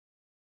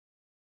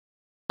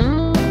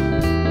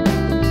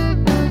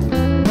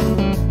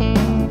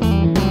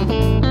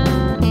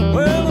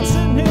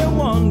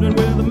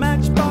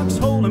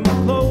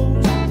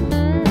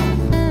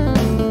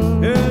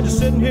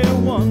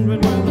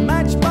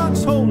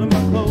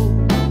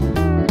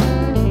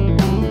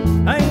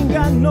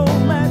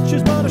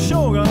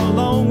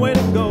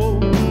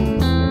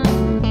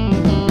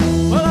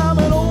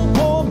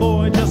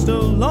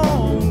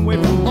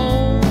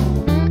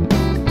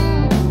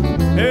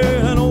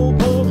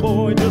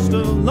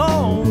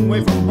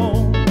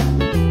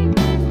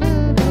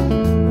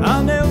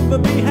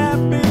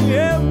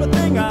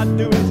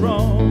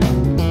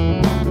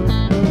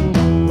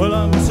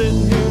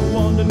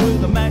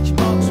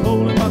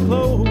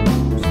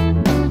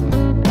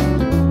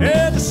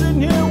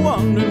sitting here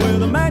wondering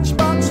with a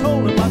matchbox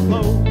holding my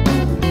clothes.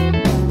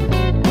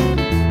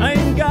 I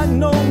ain't got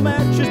no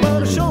matches,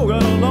 but I sure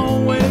got a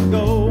long way to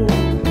go.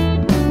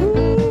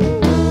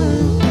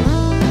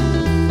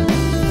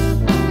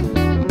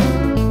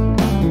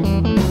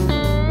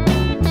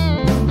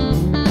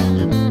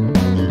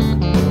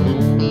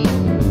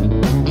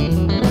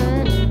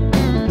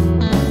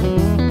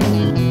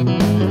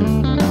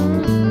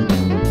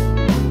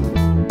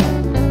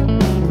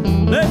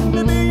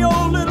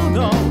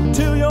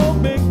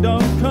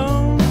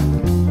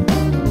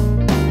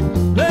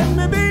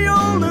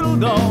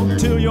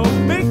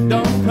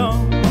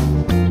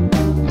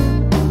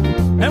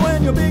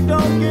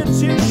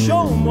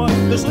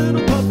 This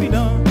little puppy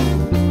done.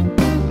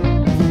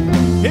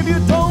 If you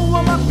don't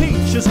want my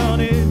peaches,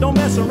 honey, don't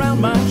mess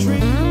around my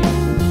tree.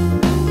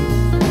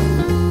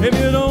 If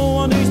you don't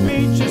want these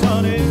peaches,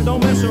 honey,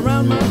 don't mess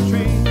around my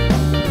tree.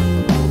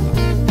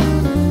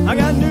 I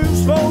got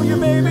news for you,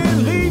 baby.